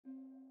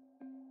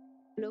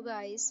Hello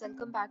guys,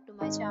 welcome back to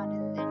my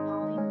channel and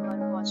now you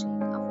are watching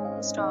a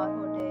 4-star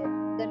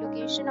hotel. The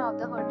location of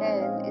the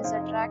hotel is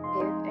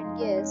attractive and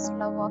guests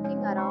love walking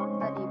around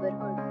the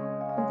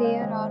neighborhood.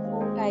 There are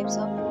 4 types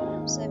of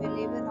rooms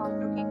available on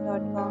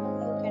booking.com.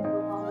 You can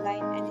book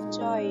online and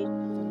enjoy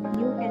it.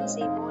 You can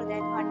see more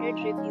than 100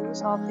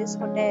 reviews of this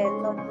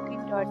hotel on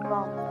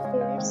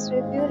booking.com. Its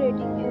review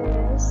rating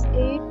is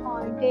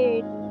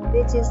 8.8,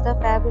 which is the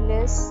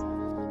fabulous.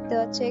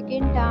 The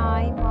check-in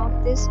time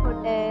of this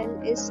hotel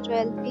is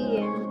 12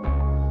 p.m.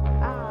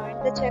 and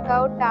the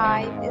checkout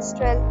time is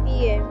 12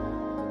 p.m.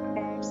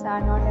 Pets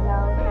are not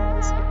allowed in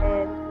this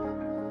hotel.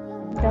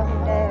 The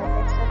hotel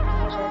accepts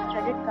major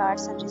credit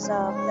cards and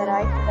reserves the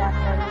right to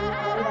temporarily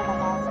hold an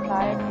amount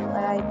prior to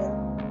arrival.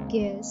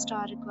 Guests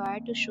are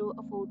required to show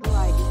a photo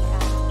ID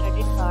and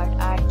credit card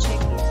at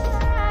check-in.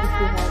 If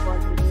you have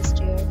already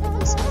stayed in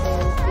this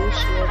hotel, please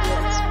share your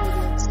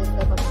experience in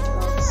the comment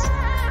box.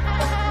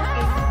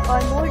 For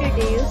more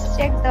details,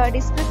 check the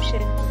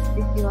description.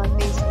 If you are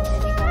facing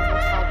any kind of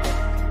problem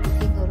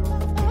booking a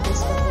room in this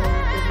hotel,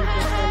 then you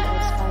can tell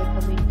us by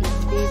commenting.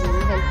 They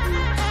will help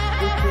you.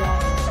 If you are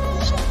new to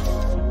this channel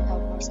or you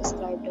have not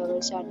subscribed to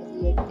our channel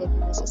yet, then you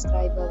must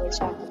subscribe our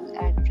channel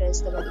and press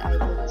the bell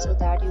icon so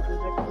that you do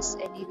not miss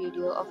any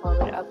video of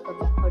our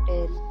upcoming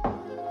hotel.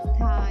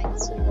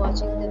 Thanks for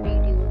watching the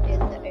video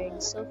till the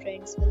end. So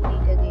friends, will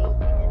meet again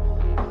in a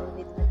new video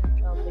with a new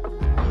property.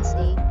 Be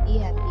safe, be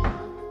happy.